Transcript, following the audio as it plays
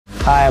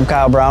Hi, I'm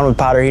Kyle Brown with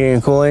Potter Heating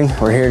and Cooling.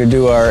 We're here to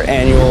do our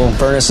annual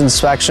furnace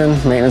inspection,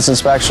 maintenance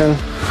inspection.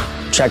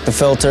 Check the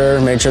filter,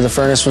 made sure the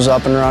furnace was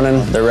up and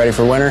running, they're ready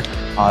for winter.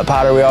 At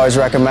Potter, we always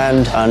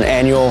recommend an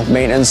annual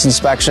maintenance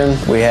inspection.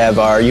 We have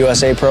our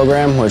USA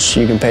program, which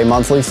you can pay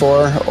monthly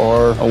for,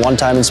 or a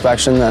one-time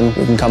inspection, then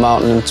you can come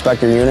out and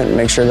inspect your unit and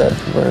make sure that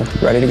we're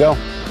ready to go.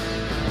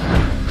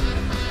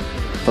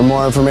 For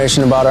more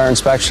information about our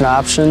inspection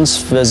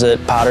options, visit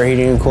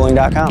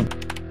potterheatingandcooling.com.